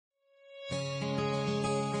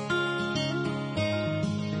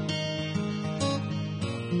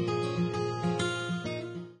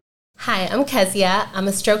Hi, I'm Kezia. I'm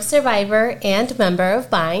a stroke survivor and member of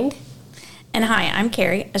BIND. And hi, I'm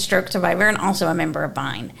Carrie, a stroke survivor and also a member of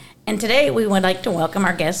BIND. And today we would like to welcome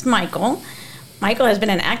our guest, Michael. Michael has been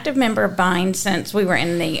an active member of BIND since we were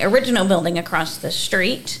in the original building across the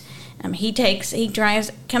street. He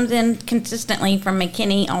comes in consistently from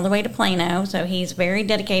McKinney all the way to Plano, so he's very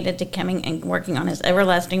dedicated to coming and working on his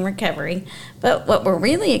everlasting recovery. But what we're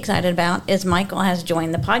really excited about is Michael has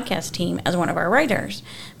joined the podcast team as one of our writers.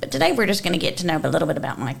 But today we're just going to get to know a little bit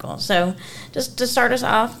about Michael. So just to start us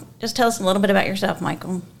off, just tell us a little bit about yourself,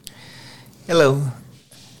 Michael. Hello.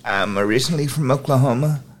 I'm originally from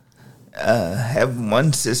Oklahoma. Have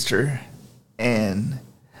one sister, and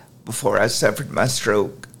before I suffered my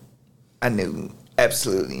stroke, I knew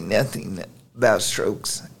absolutely nothing about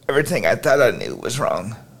strokes. Everything I thought I knew was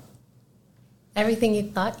wrong. Everything you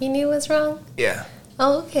thought you knew was wrong? Yeah.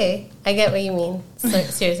 Oh, okay. I get what you mean.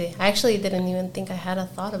 Seriously, I actually didn't even think I had a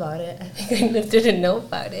thought about it. I think I didn't know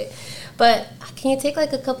about it. But can you take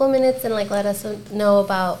like a couple minutes and let us know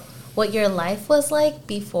about what your life was like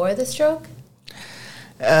before the stroke?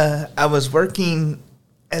 I was working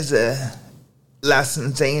as a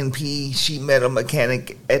licensed A&P sheet metal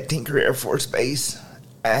mechanic at Tinker Air Force Base.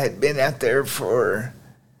 I had been out there for,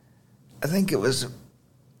 I think it was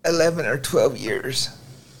 11 or 12 years.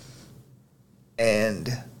 And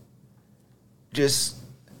just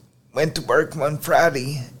went to work one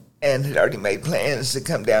Friday and had already made plans to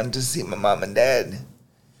come down to see my mom and dad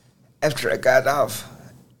after I got off.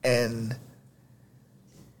 And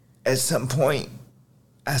at some point,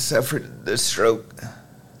 I suffered the stroke.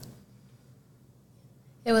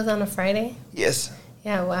 It was on a Friday? Yes.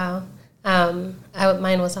 Yeah, wow.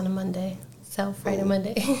 Mine was on a Monday, so Friday,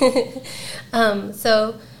 Monday.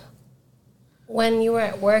 So when you were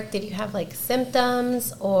at work, did you have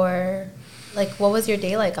symptoms or what was your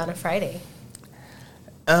day like on a Friday?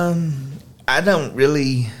 I don't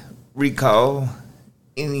really recall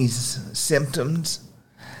any symptoms.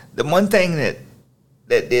 The one thing that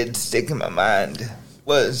did stick in my mind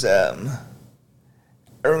was I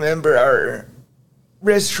remember our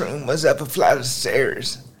restroom was up a flight of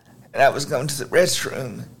stairs, and I was going to the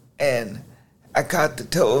restroom, and I caught the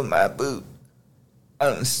toe of my boot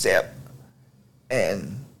on the step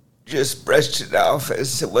and just brushed it off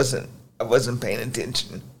as I wasn't paying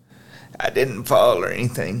attention. I didn't fall or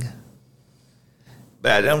anything,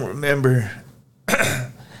 but I don't remember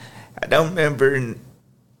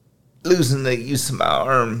losing the use of my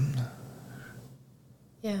arm.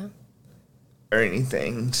 Yeah. Or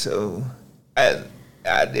anything, so I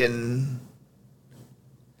didn't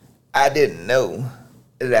know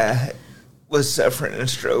that I was suffering a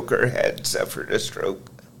stroke or had suffered a stroke.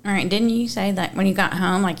 All right, didn't you say that when you got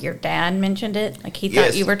home, your dad mentioned it? He Yes.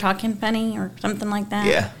 thought you were talking funny or something like that?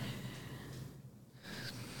 Yeah.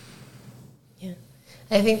 Yeah.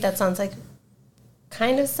 I think that sounds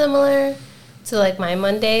kind of similar to my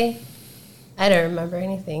Monday. I don't remember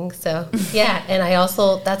anything, so yeah. And I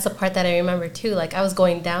also, that's the part that I remember too. I was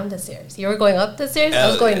going down the stairs. You were going up the stairs. I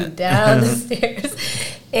was going down the stairs,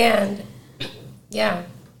 and yeah,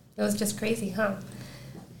 it was just crazy, huh?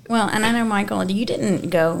 Well, and I know, Michael, you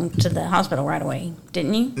didn't go to the hospital right away,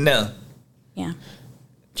 didn't you? No. Yeah.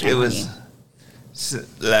 It was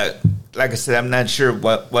like I said, I'm not sure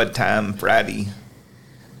what time Friday,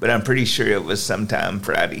 but I'm pretty sure it was sometime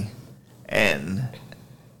Friday, and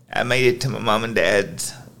I made it to my mom and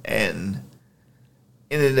dad's and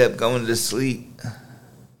ended up going to sleep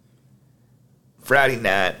Friday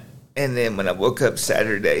night. And then when I woke up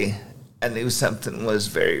Saturday, I knew something was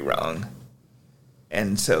very wrong.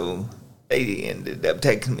 And so they ended up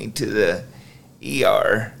taking me to the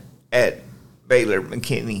ER at Baylor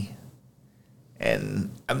McKinney.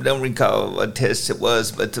 And I don't recall what test it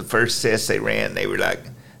was, but the first test they ran, they were like,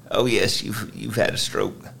 "Oh yes, you've had a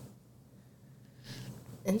stroke."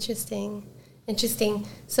 Interesting.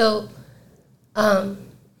 So,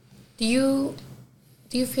 do you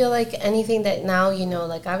feel like anything that now you know,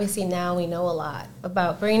 obviously now we know a lot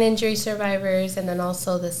about brain injury survivors, and then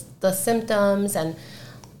also the symptoms, and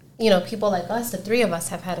people like us, the three of us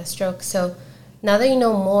have had a stroke. So now that you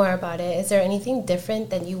know more about it, is there anything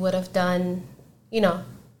different than you would have done,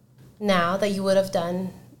 now that you would have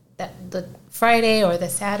done the Friday or the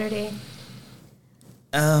Saturday?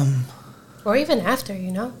 Or even after,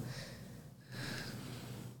 Here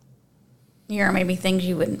are maybe things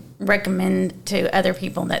you would recommend to other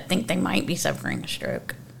people that think they might be suffering a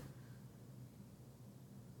stroke.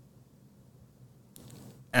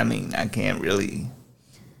 I mean, I can't really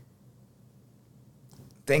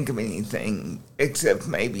think of anything except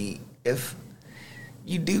maybe if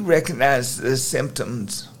you do recognize the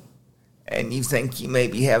symptoms and you think you may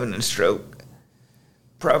be having a stroke,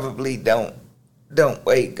 probably don't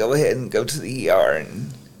wait. Go ahead and go to the ER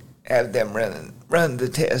and have them run the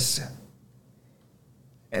test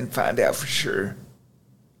and find out for sure.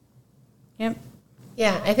 Yep.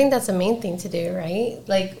 Yeah, I think that's the main thing to do, right?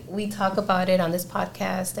 Like, we talk about it on this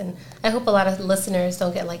podcast, and I hope a lot of listeners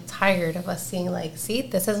don't get, like, tired of us seeing, like, see,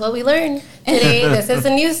 this is what we learned today. This is the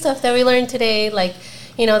new stuff that we learned today. Like,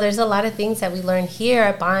 you know, there's a lot of things that we learn here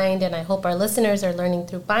at Bind, and I hope our listeners are learning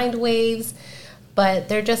through Bind Waves, but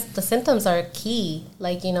they're just, the symptoms are key.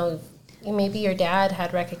 Like, you know, maybe your dad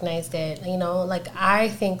had recognized it. You know, like, I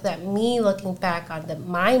think that me looking back on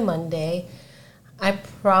my Monday, I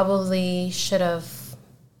probably should have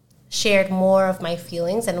shared more of my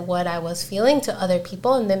feelings and what I was feeling to other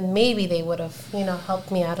people, and then maybe they would have, you know,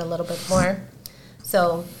 helped me out a little bit more.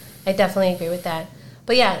 So I definitely agree with that.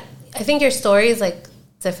 But yeah, I think your story is, like,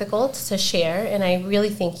 difficult to share, and I really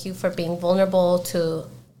thank you for being vulnerable to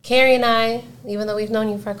Carrie and I, even though we've known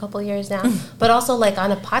you for a couple of years now, but also, like,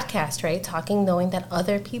 on a podcast, right? Talking, knowing that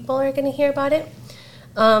other people are going to hear about it.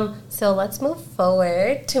 So let's move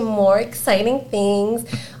forward to more exciting things.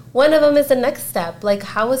 One of them is the next step. Like,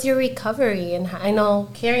 how was your recovery? And I know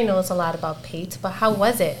Carrie knows a lot about PATE, but how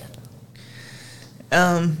was it?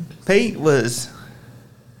 PATE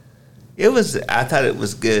I thought it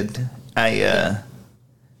was good.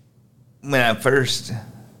 When I first,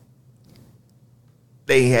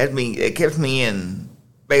 they kept me in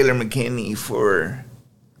Baylor McKinney for,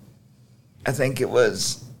 I think it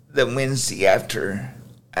was the Wednesday after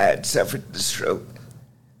I had suffered the stroke.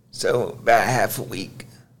 So about half a week.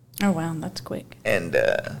 Oh, wow, that's quick. And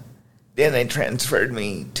then they transferred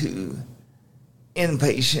me to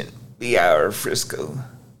inpatient BIR Frisco.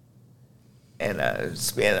 And I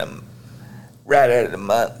spent right at a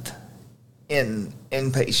month in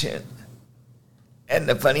inpatient. And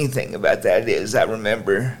the funny thing about that is I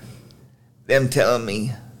remember them telling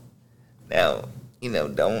me, now, you know,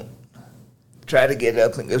 don't try to get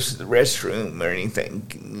up and go to the restroom or anything.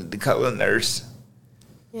 You need to call a nurse.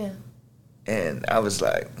 Yeah. And I was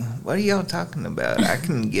like, what are y'all talking about? I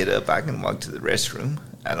can get up. I can walk to the restroom.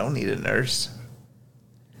 I don't need a nurse.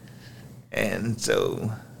 And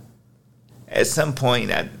so at some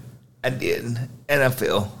point I did, and I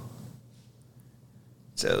fell.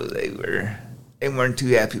 So they weren't too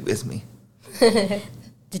happy with me.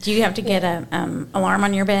 Did you have to get a alarm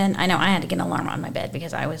on your bed? I know I had to get an alarm on my bed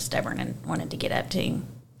because I was stubborn and wanted to get up too.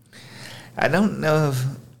 I don't know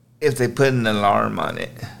if they put an alarm on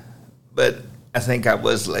it, but I think I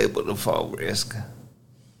was labeled a fall risk.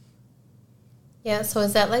 Yeah, so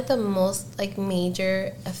is that, like, the most, like,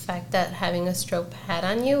 major effect that having a stroke had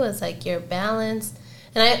on you, was, like, your balance?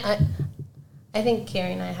 And I think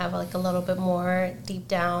Carrie and I have, like, a little bit more deep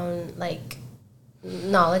down, like,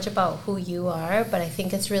 knowledge about who you are, but I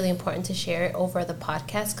think it's really important to share it over the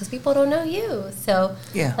podcast because people don't know you. So,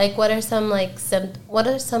 yeah, like, what are some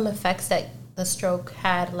effects that the stroke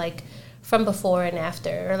had, like, from before and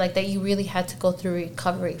after, or, like, that you really had to go through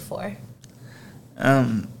recovery for?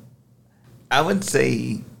 I would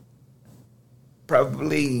say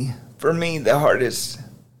probably for me the hardest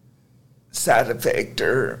side effect,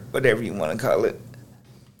 or whatever you want to call it,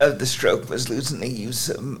 of the stroke was losing the use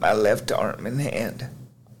of my left arm and hand.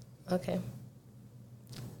 Okay.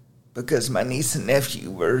 Because my niece and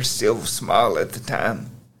nephew were still small at the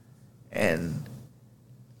time, and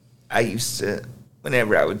I used to,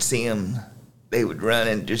 whenever I would see them, they would run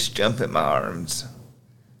and just jump in my arms.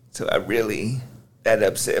 So that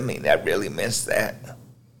upset me. I really missed that.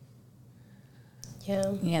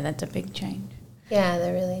 Yeah. Yeah, that's a big change. Yeah,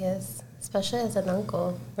 there really is. Especially as an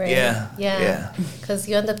uncle, right? Yeah. Because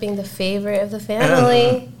you end up being the favorite of the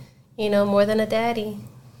family, you know, more than a daddy.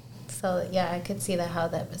 So, yeah, I could see how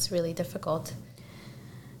that was really difficult.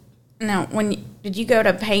 Now, did you go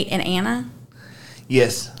to Pate and Anna?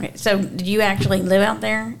 Yes. So, did you actually live out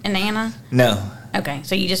there in Anna? No. Okay,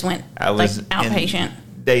 so you just went, I was outpatient?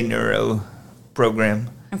 In day neuro program.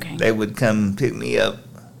 Okay. They would come pick me up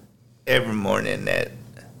every morning at,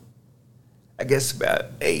 I guess, about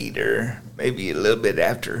 8 or maybe a little bit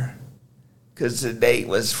after, because the day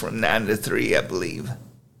was from 9 to 3, I believe.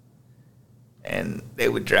 And they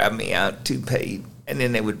would drive me out to Pate, and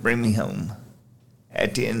then they would bring me home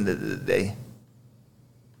at the end of the day.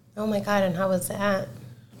 Oh, my God, and how was that?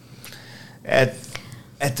 At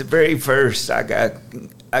the very first, I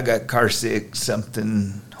got car sick,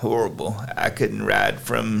 something horrible. I couldn't ride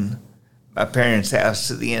from my parents' house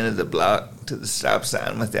to the end of the block to the stop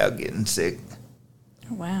sign without getting sick.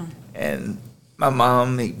 Oh, wow. And my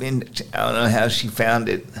mom, I don't know how she found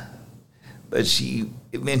it, but she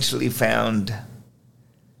eventually found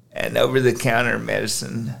an over-the-counter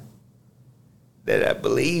medicine that I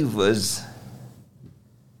believe was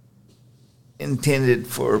intended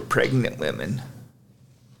for pregnant women.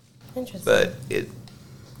 Interesting. But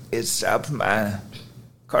it stopped my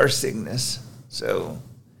car sickness, so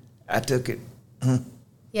I took it.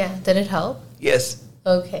 Yeah, did it help? Yes.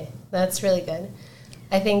 Okay, that's really good.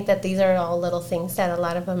 I think that these are all little things that a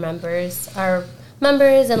lot of our members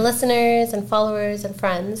and listeners and followers and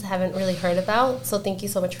friends haven't really heard about. So thank you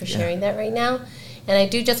so much for sharing that right now. And I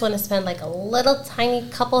do just want to spend like a little tiny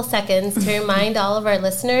couple seconds to remind all of our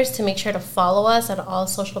listeners to make sure to follow us on all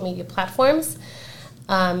social media platforms,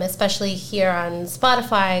 especially here on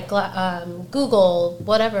Spotify, Google,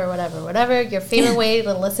 whatever, your favorite way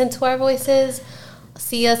to listen to our voices.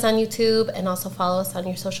 See us on YouTube and also follow us on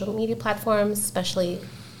your social media platforms, especially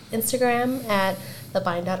Instagram at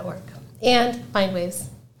thebind.org and Bindwaves.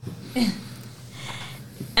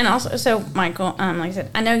 And also, so Michael, like I said,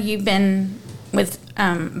 I know you've been with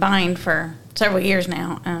Bind for several years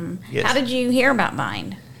now. Yes. How did you hear about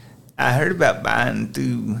Bind? I heard about Bind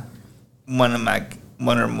through one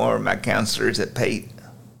or more of my counselors at Pate,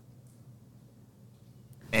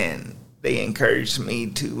 and they encouraged me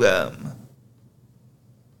to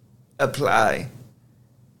apply,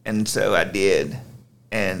 and so I did.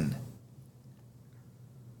 And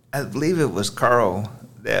I believe it was Carl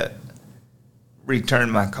that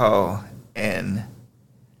returned my call, and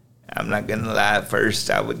I'm not gonna lie, at first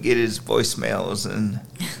I would get his voicemails and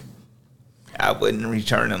I wouldn't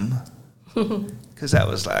return them because I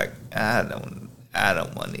was like, I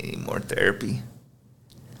don't want any more therapy.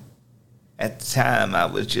 At the time, I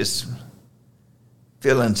was just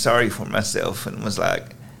feeling sorry for myself and was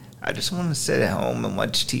like, I just want to sit at home and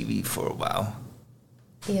watch TV for a while.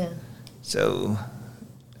 Yeah. So,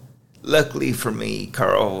 luckily for me,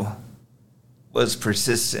 Carl was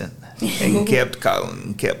persistent and kept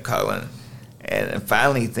calling. And I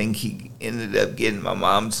finally think he ended up getting my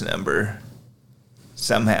mom's number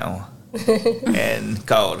somehow and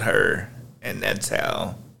called her. And that's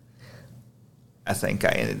how I think I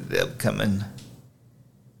ended up coming.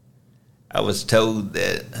 I was told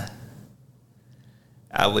that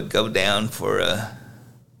I would go down for a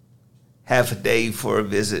half a day for a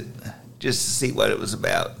visit just to see what it was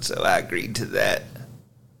about. So I agreed to that.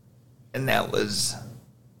 And that was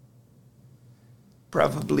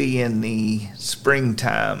probably in the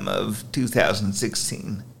springtime of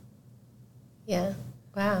 2016. Yeah.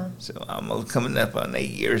 Wow. So almost coming up on 8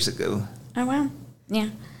 years ago. Oh, wow. Yeah.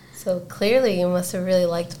 So clearly you must have really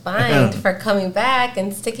liked Bind for coming back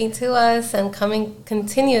and sticking to us and coming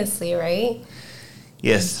continuously, right?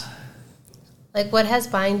 Yes. Like, what has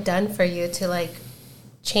Bind done for you to, like,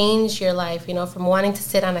 change your life, you know, from wanting to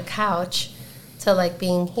sit on a couch to, like,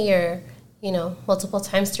 being here, you know, multiple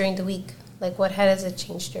times during the week? Like, what has it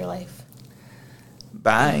changed your life?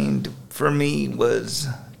 Bind, for me, was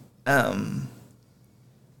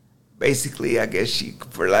basically, I guess,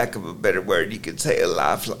 for lack of a better word, you could say a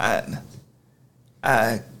lifeline.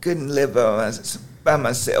 I couldn't live by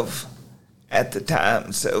myself at the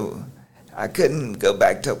time, so I couldn't go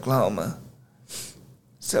back to Oklahoma.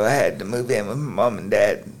 So I had to move in with my mom and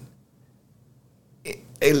dad.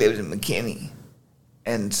 They lived in McKinney.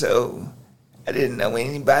 And so I didn't know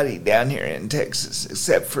anybody down here in Texas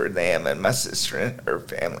except for them and my sister and her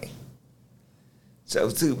family. So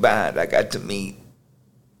through Bind, I got to meet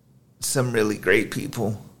some really great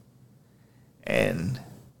people and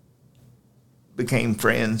became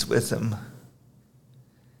friends with them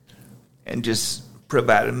and just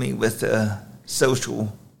provided me with a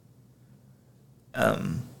social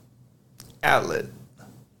outlet.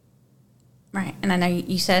 Right. And I know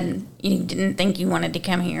you said you didn't think you wanted to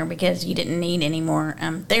come here because you didn't need any more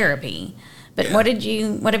therapy. But yeah.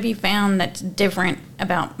 What have you found that's different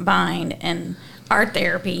about Bind and art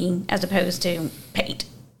therapy as opposed to Pate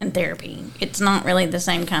and therapy? It's not really the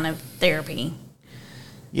same kind of therapy.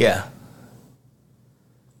 Yeah.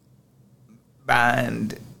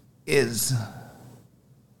 Bind is,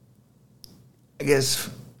 I guess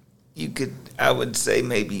I would say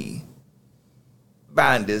maybe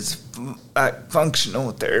Bind is like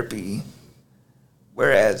functional therapy,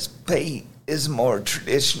 whereas Pate is more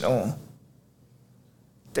traditional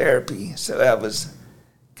therapy. So I was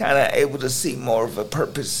kind of able to see more of a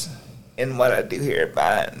purpose in what I do here at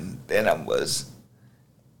Bind than I was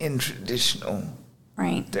in traditional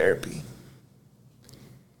therapy.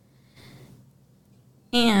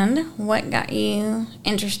 And what got you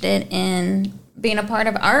interested in being a part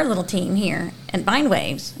of our little team here at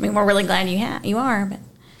Bindwaves? I mean, we're really glad you are,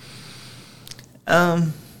 but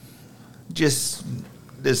just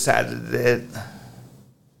decided that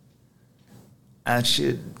I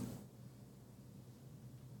should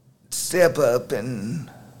step up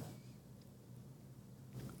and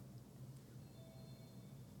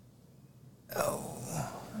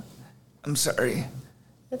I'm sorry.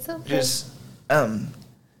 It's okay. Just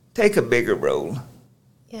take a bigger role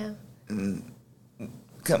Yeah. in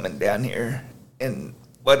coming down here and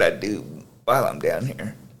what I do while I'm down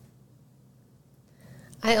here.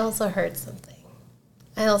 I also heard something.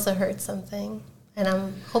 And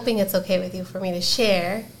I'm hoping it's okay with you for me to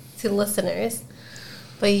share to listeners.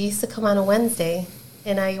 But you used to come on a Wednesday,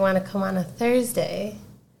 and now you want to come on a Thursday.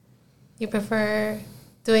 You prefer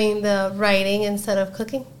doing the writing instead of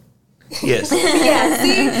cooking? Yes. Yeah,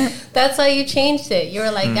 see? That's why you changed it. You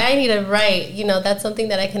were like, I need to write. You know, that's something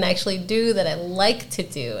that I can actually do that I like to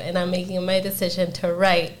do. And I'm making my decision to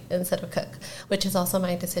write instead of cook, which is also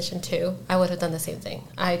my decision, too. I would have done the same thing.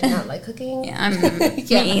 I do not like cooking. Yeah,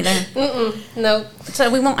 me either. Nope.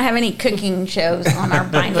 So we won't have any cooking shows on our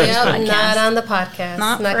Bind Waves podcast. Not on the podcast.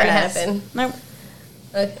 Not going to happen. Nope.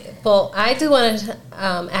 Okay. Well, I do want to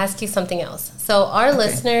ask you something else. So our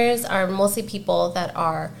listeners are mostly people that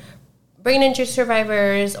are brain injury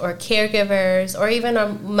survivors or caregivers or even are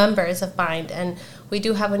members of Bind. And we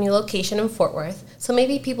do have a new location in Fort Worth. So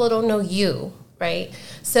maybe people don't know you, right?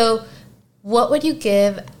 So what would you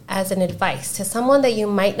give as an advice to someone that you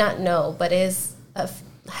might not know but has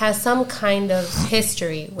some kind of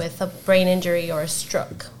history with a brain injury or a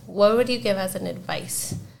stroke? What would you give as an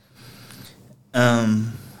advice?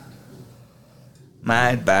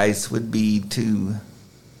 My advice would be to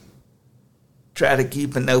try to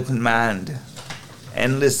keep an open mind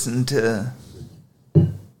and listen to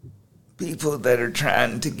people that are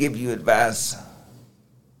trying to give you advice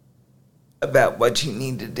about what you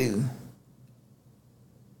need to do.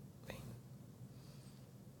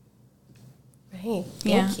 Right.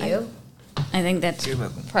 Thank you. I think that's You're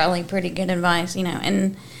welcome. probably pretty good advice, you know.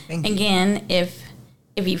 And Thank you. again, if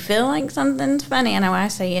you feel like something's funny, I know I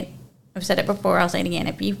say it, I've said it before, I'll say it again.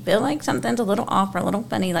 If you feel like something's a little off or a little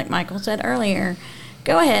funny, like Michael said earlier,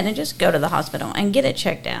 go ahead and just go to the hospital and get it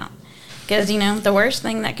checked out. Because, you know, the worst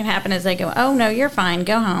thing that can happen is they go, oh, no, you're fine,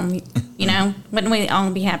 go home. You know, wouldn't we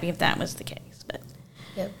all be happy if that was the case? But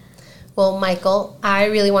Yep. Well, Michael, I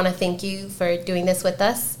really want to thank you for doing this with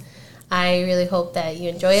us. I really hope that you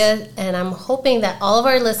enjoy it. And I'm hoping that all of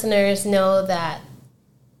our listeners know that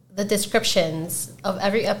the descriptions of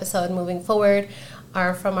every episode moving forward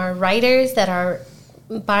are from our writers that are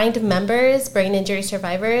Bind members, brain injury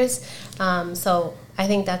survivors. So I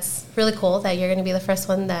think that's really cool that you're going to be the first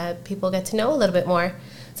one that people get to know a little bit more.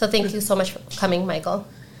 So thank you so much for coming, Michael.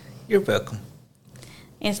 You're welcome.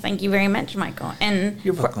 yes, thank you very much, Michael. And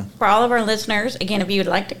You're welcome. For all of our listeners, again, if you would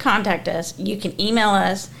like to contact us, you can email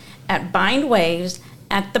us at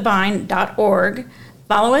bindwaves@thebind.org.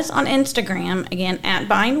 Follow us on Instagram, again, at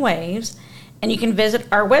bindwaves. And you can visit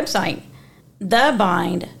our website,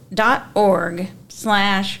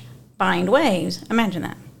 thebind.org/bindwaves. Imagine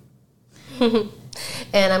that.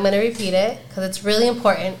 And I'm going to repeat it because it's really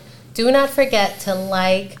important. Do not forget to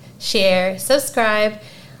like, share, subscribe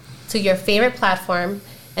to your favorite platform,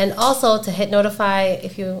 and also to hit notify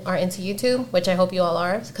if you are into YouTube, which I hope you all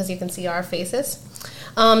are because you can see our faces,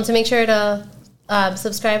 to make sure to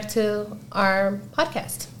subscribe to our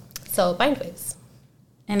podcast. So, Bind Waves.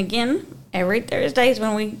 And again, every Thursdays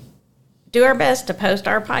when we do our best to post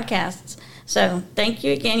our podcasts. So thank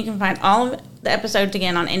you again. You can find all of the episodes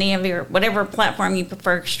again on any of your, whatever platform you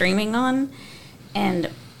prefer streaming on. And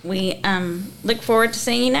we look forward to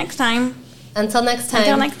seeing you next time. Until next time.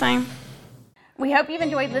 Until next time. We hope you've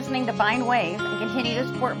enjoyed listening to Bind Waves and continue to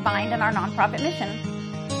support Bind and our nonprofit mission.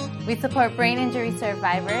 We support brain injury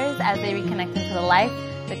survivors as they reconnect into the life,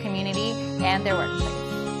 the community, and their workplace.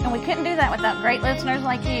 And we couldn't do that without great listeners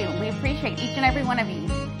like you. We appreciate each and every one of you.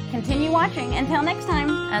 Continue watching. Until next time.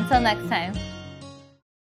 Until next time.